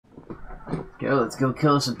Yo, let's go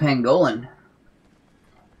kill some pangolin.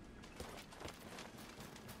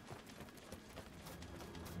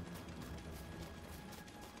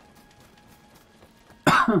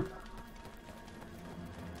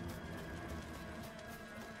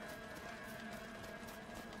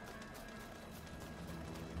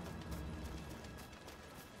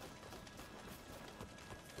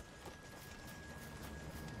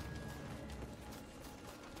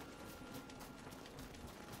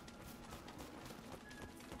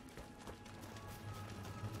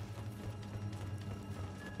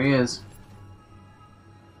 There he is.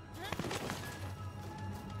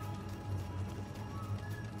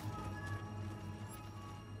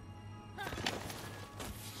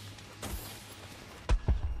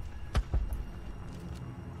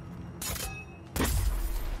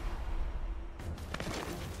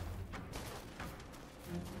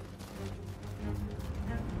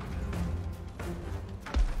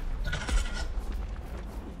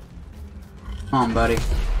 Come on, buddy.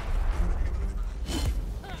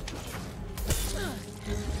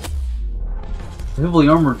 Heavily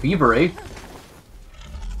armored beaver, eh?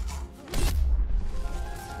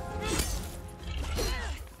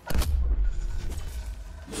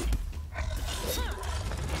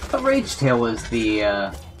 But Rage Tail was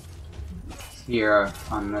the tier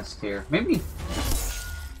on this tier. Maybe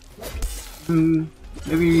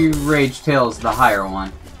maybe Rage Tail is the higher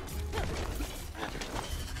one.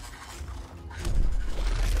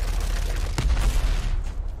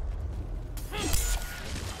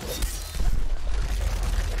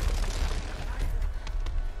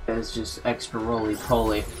 It's just extra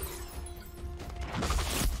roly-poly.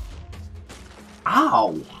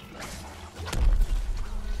 Ow!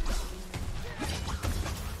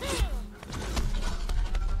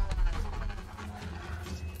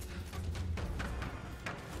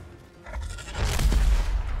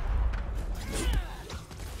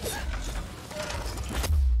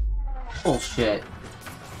 Bullshit.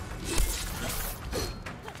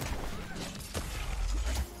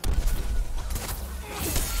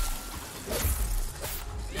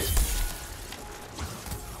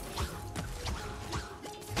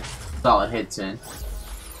 Solid hits in.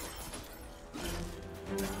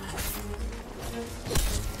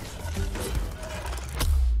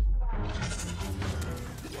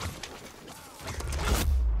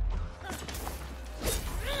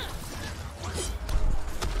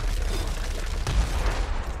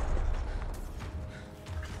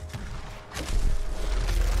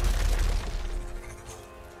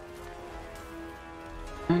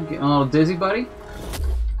 Getting a little dizzy, buddy?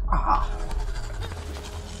 Ah.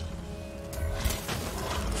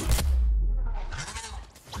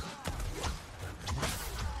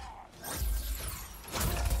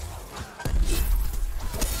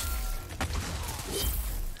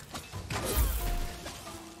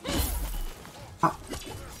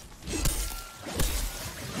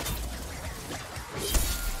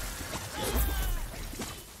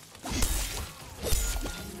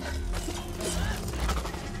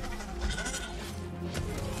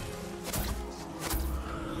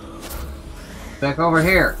 Back over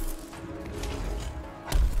here.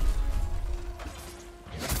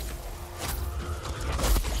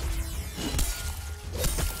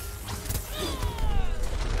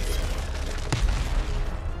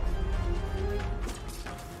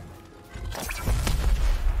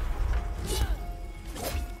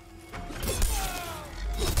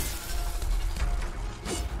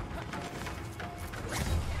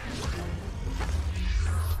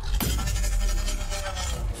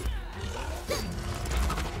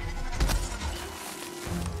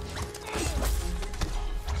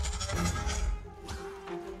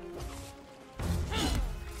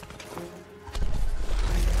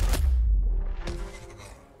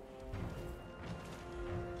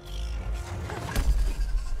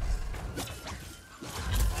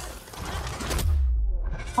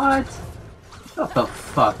 What? Shut the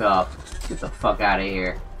fuck up. Get the fuck out of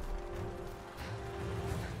here.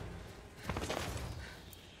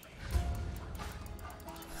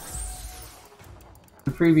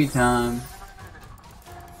 Freebie time.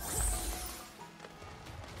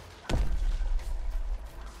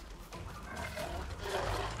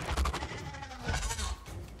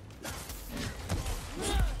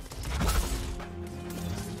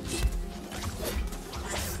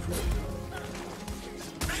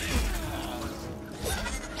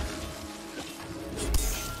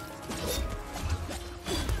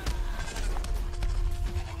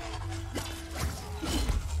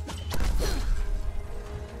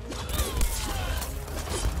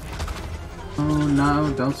 Oh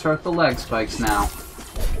no, don't start the leg spikes now.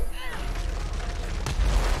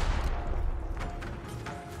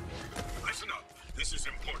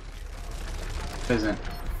 isn't.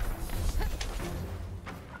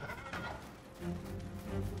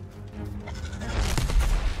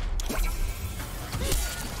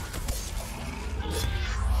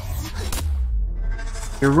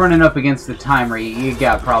 You're running up against the timer, you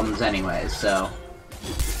got problems anyways, so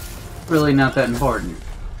really not that important.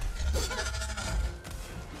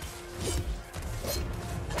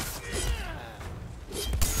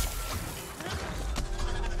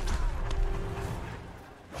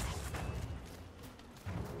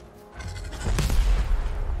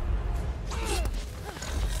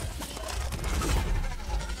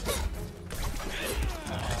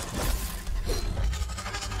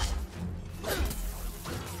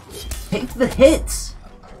 Take the hits!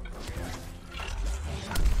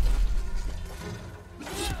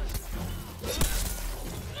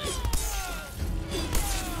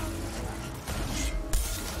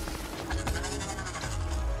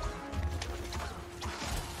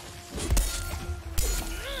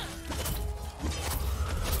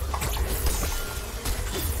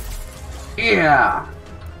 Yeah!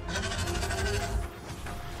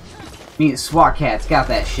 Me and SWAT cats got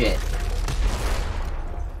that shit.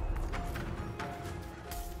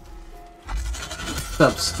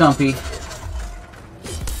 What's up, Stumpy?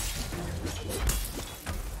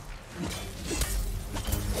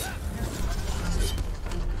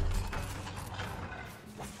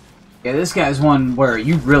 Yeah, this guy's one where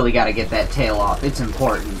you really gotta get that tail off. It's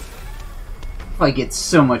important. Like, it's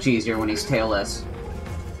so much easier when he's tailless.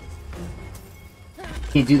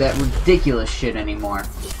 Can't do that ridiculous shit anymore.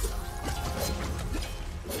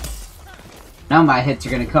 Now my hits are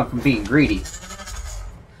gonna come from being greedy.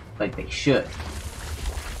 Like they should.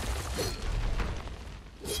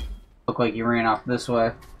 Look like he ran off this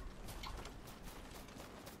way.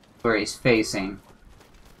 Where he's facing.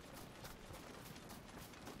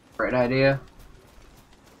 Right idea?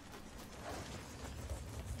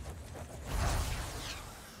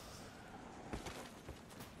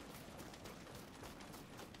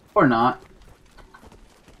 Or not.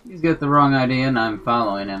 He's got the wrong idea and I'm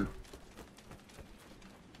following him.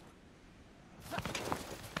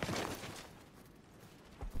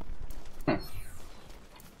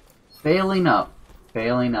 Failing up.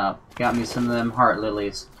 Failing up. Got me some of them heart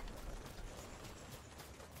lilies.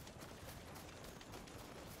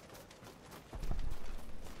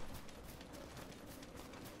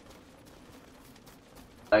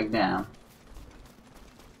 Leg down.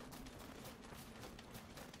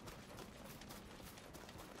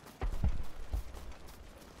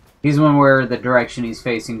 He's one where the direction he's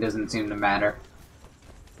facing doesn't seem to matter.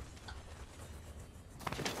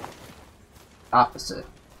 Opposite.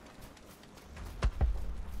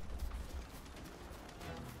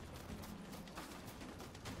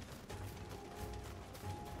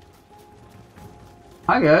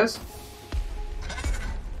 Hi guys.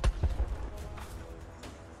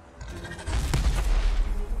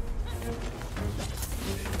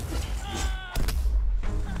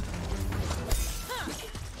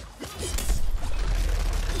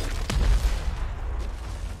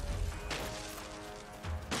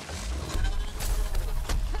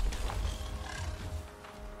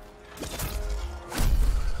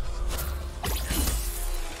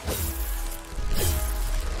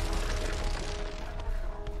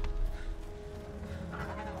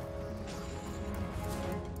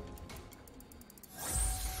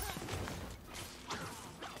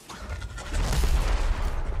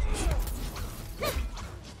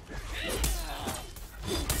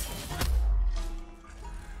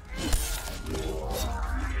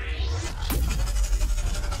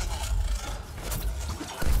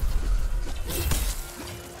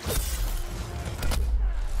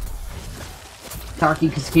 Cocky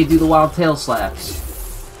because he can't do the wild tail slaps.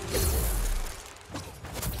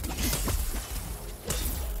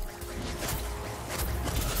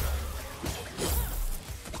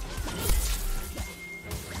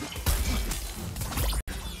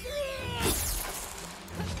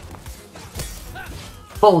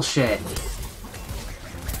 Bullshit.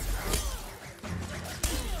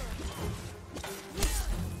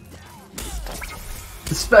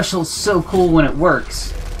 The special's so cool when it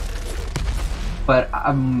works. But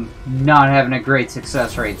I'm not having a great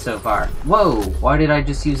success rate so far. Whoa, why did I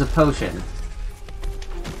just use a potion?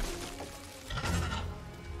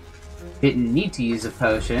 Didn't need to use a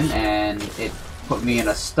potion, and it put me in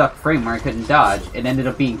a stuck frame where I couldn't dodge. It ended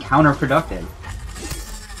up being counterproductive.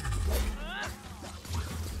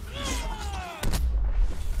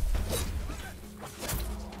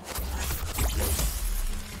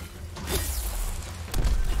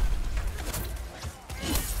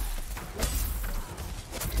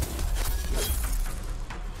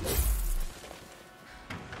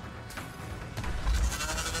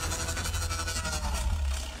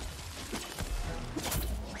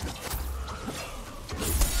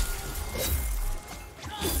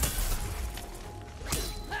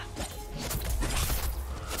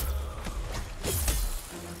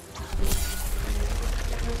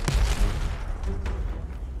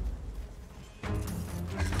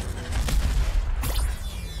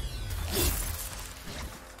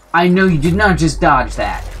 I know you did not just dodge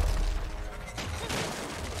that.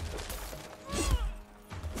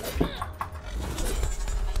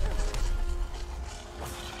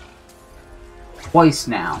 Twice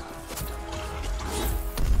now.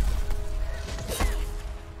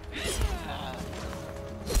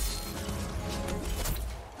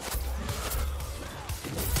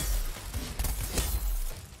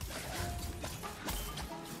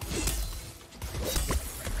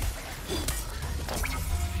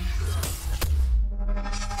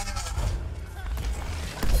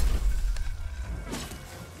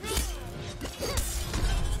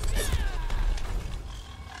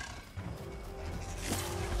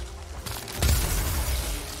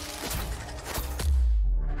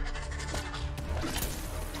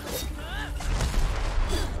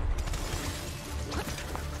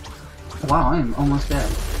 Wow, I am almost dead.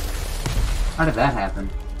 How did that happen?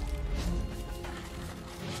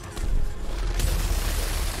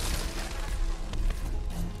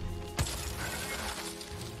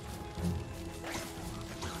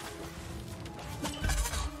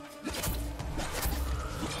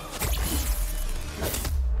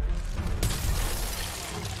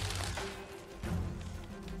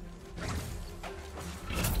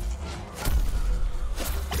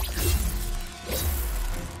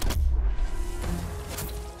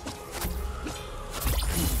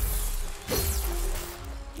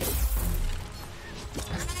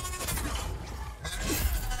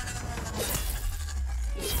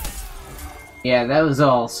 Yeah, that was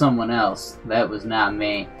all someone else. That was not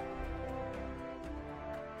me.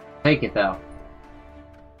 Take it though.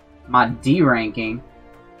 My D ranking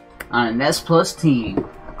on an S+ team.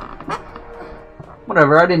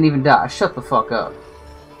 Whatever, I didn't even die. Shut the fuck up.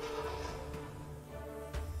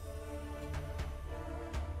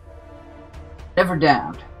 Never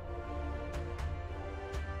downed.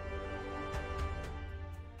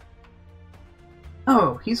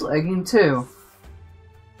 Oh, he's lagging too.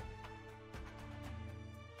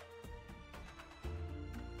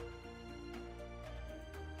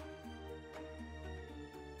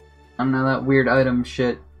 I don't know, that weird item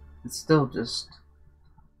shit. It's still just...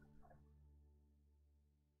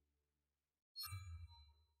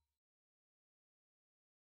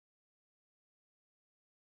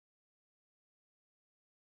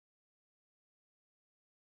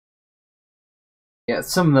 Yeah,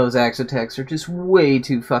 some of those axe attacks are just way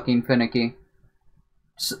too fucking finicky.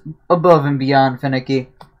 Just above and beyond finicky.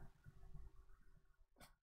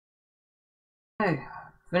 Hey,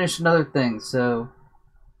 finished another thing, so...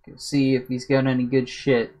 see if he's got any good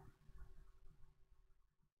shit.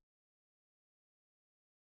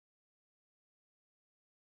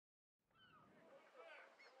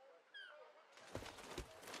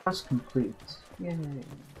 Quest complete. Yay.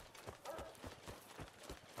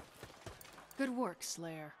 Good work,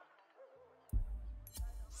 Slayer.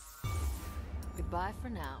 Goodbye for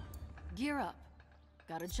now. Gear up.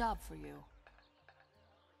 Got a job for you.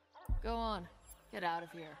 Go on. Get out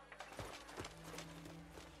of here.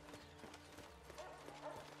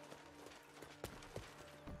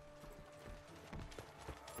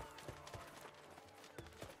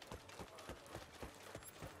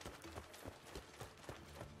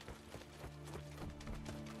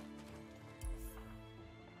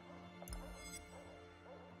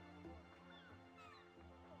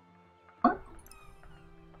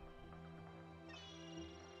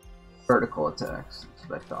 Vertical attacks, that's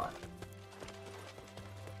what I thought.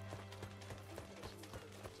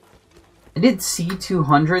 I did see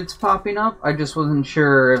 200s popping up, I just wasn't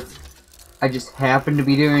sure if I just happened to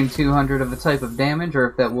be doing 200 of a type of damage or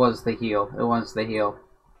if that was the heal. It was the heal.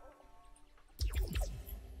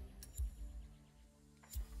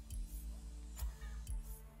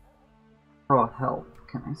 Raw health,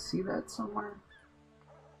 can I see that somewhere?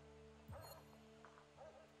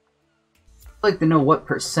 I'd like to know what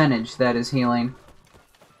percentage that is healing.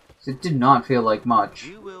 It did not feel like much.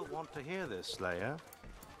 You will want to hear this, Slayer.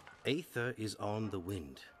 Aether is on the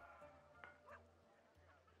wind.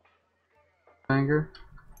 Anger?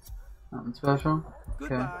 Nothing special? Okay.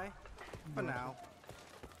 Goodbye. For now.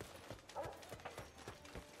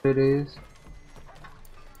 It is.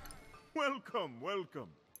 Welcome, welcome.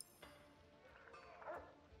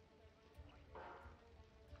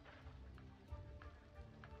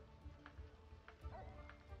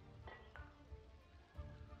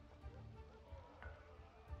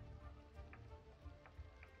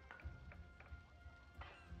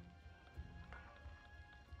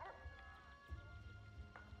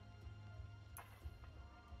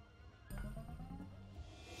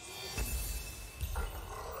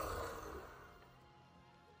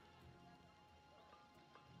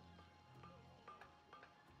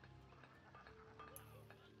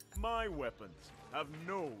 My weapons have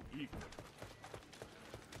no equal.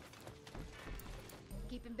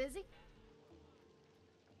 Keeping busy?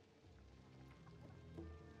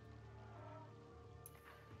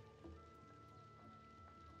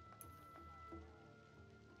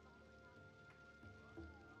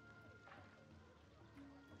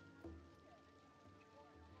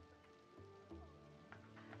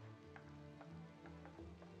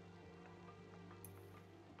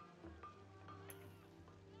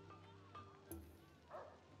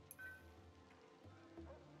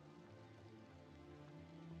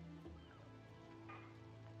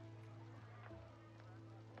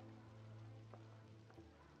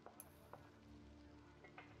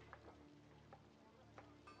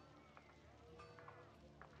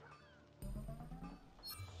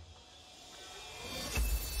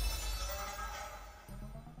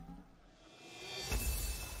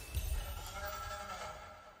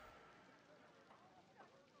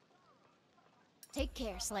 Take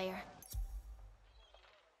care, Slayer.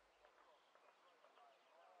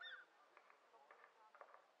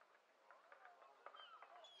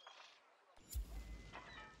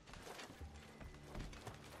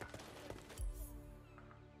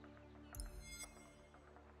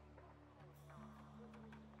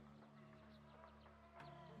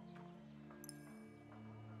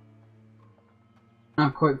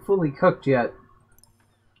 Not quite fully cooked yet.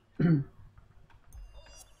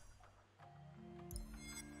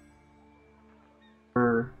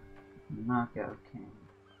 For Knockout King.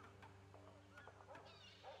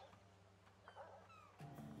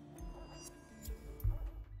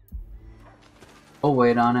 I'll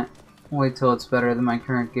wait on it. Wait till it's better than my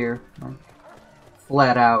current gear. Like,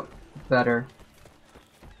 flat out better.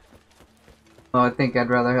 Oh, I think I'd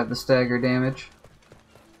rather have the stagger damage.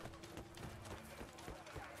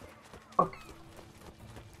 Fuck.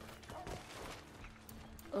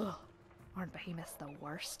 Ugh, aren't behemoths the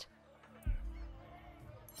worst?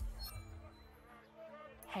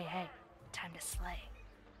 Hey, hey, time to slay.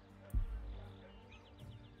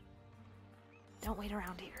 Don't wait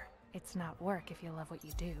around here. It's not work if you love what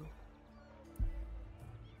you do.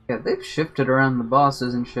 Yeah, they've shifted around the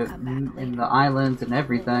bosses and shit in the islands and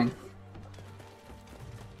everything.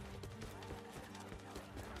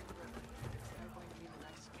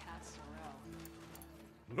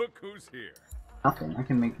 Look who's here. Nothing. I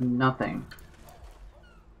can make nothing.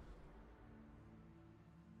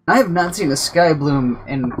 I have not seen a sky bloom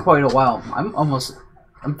in quite a while.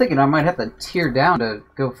 I'm thinking I might have to tear down to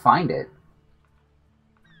go find it.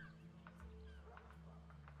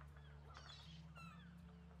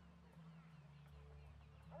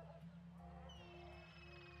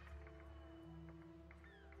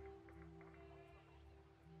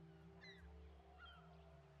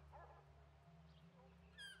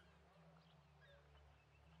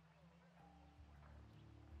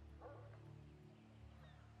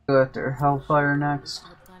 Go after Hellfire next.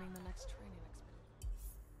 We're planning the next training expedition.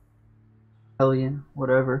 Hellion,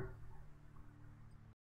 whatever.